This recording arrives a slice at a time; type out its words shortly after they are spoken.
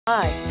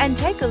Hi, and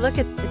take a look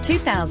at the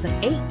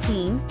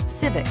 2018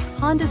 Civic,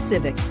 Honda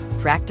Civic.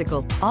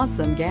 Practical,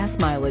 awesome gas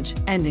mileage,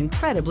 and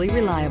incredibly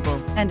reliable,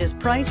 and is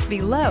priced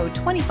below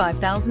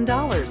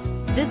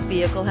 $25,000. This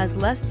vehicle has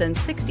less than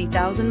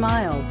 60,000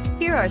 miles.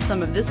 Here are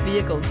some of this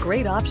vehicle's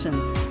great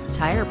options: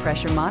 tire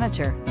pressure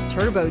monitor,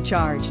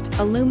 turbocharged,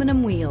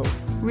 aluminum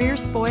wheels, rear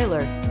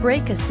spoiler,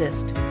 brake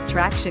assist,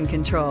 traction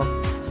control,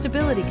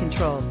 stability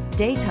control,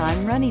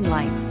 daytime running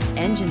lights,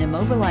 engine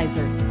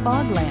immobilizer,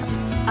 fog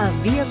lamps. A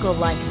vehicle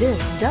like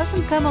this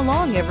doesn't come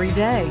along every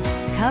day.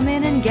 Come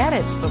in and get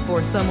it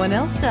before someone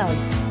else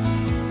does.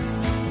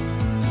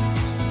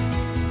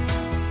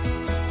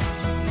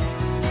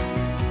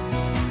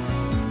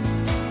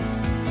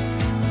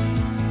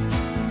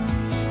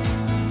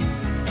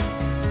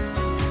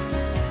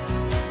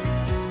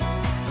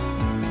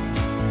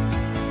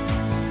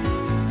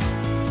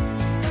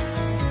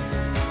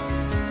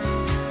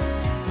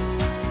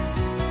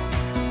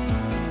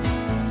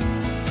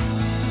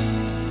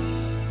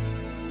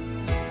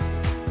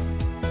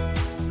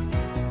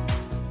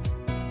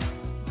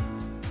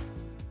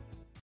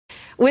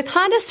 With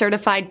Honda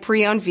certified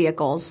pre-owned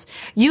vehicles,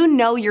 you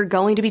know you're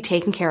going to be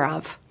taken care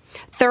of.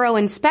 Thorough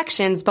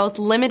inspections, both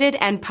limited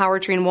and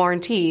powertrain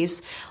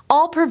warranties,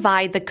 all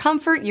provide the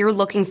comfort you're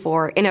looking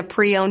for in a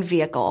pre-owned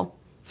vehicle.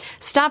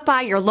 Stop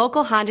by your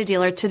local Honda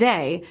dealer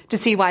today to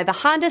see why the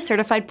Honda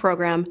certified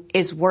program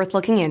is worth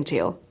looking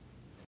into.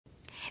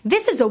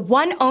 This is a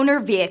one-owner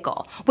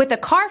vehicle with a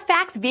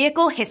Carfax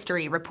Vehicle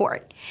History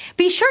Report.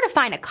 Be sure to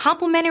find a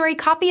complimentary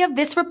copy of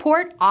this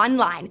report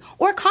online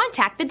or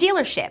contact the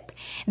dealership.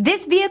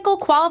 This vehicle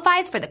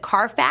qualifies for the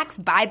Carfax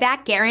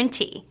Buyback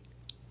Guarantee.